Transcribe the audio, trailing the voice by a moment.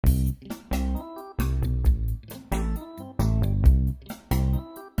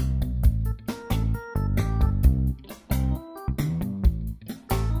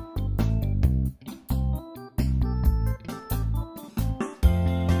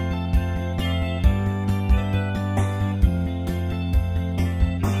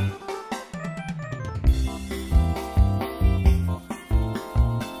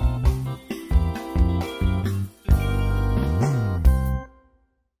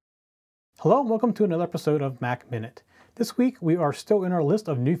Hello and welcome to another episode of Mac Minute. This week we are still in our list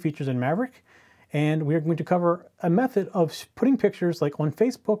of new features in Maverick, and we are going to cover a method of putting pictures like on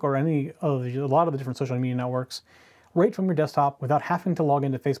Facebook or a lot of the different social media networks right from your desktop without having to log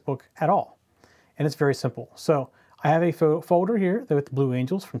into Facebook at all. And it's very simple. So I have a folder here with the Blue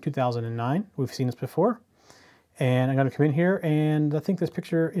Angels from 2009. We've seen this before. And I'm going to come in here, and I think this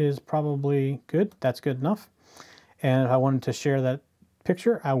picture is probably good. That's good enough. And if I wanted to share that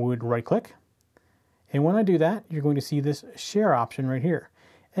picture, I would right click. And when I do that, you're going to see this share option right here.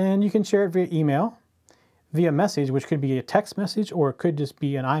 And you can share it via email, via message, which could be a text message, or it could just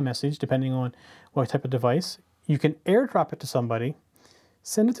be an iMessage, depending on what type of device. You can airdrop it to somebody,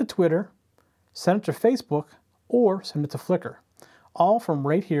 send it to Twitter, send it to Facebook, or send it to Flickr. All from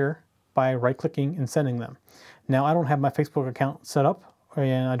right here by right-clicking and sending them. Now, I don't have my Facebook account set up,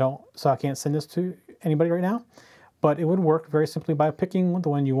 so I can't send this to anybody right now. But it would work very simply by picking the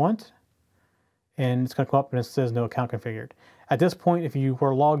one you want, and it's going to come up and it says no account configured. At this point, if you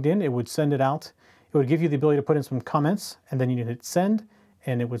were logged in, it would send it out. It would give you the ability to put in some comments, and then you hit send,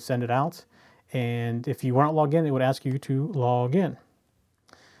 and it would send it out. And if you weren't logged in, it would ask you to log in.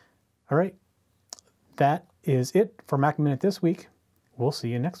 All right, that is it for Mac Minute this week. We'll see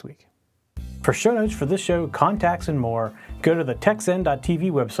you next week. For show notes for this show, contacts, and more, go to the techzen.tv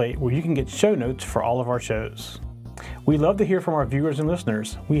website where you can get show notes for all of our shows. We love to hear from our viewers and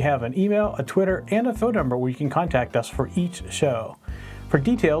listeners. We have an email, a Twitter, and a phone number where you can contact us for each show. For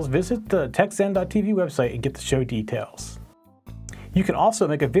details, visit the techzen.tv website and get the show details. You can also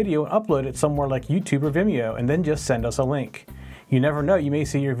make a video and upload it somewhere like YouTube or Vimeo and then just send us a link. You never know, you may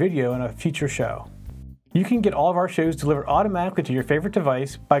see your video in a future show. You can get all of our shows delivered automatically to your favorite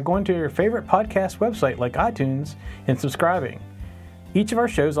device by going to your favorite podcast website like iTunes and subscribing. Each of our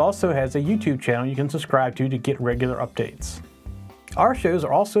shows also has a YouTube channel you can subscribe to get regular updates. Our shows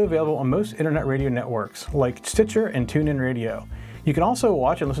are also available on most internet radio networks like Stitcher and TuneIn Radio. You can also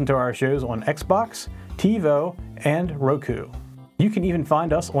watch and listen to our shows on Xbox, TiVo, and Roku. You can even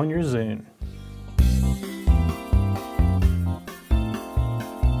find us on your Zune.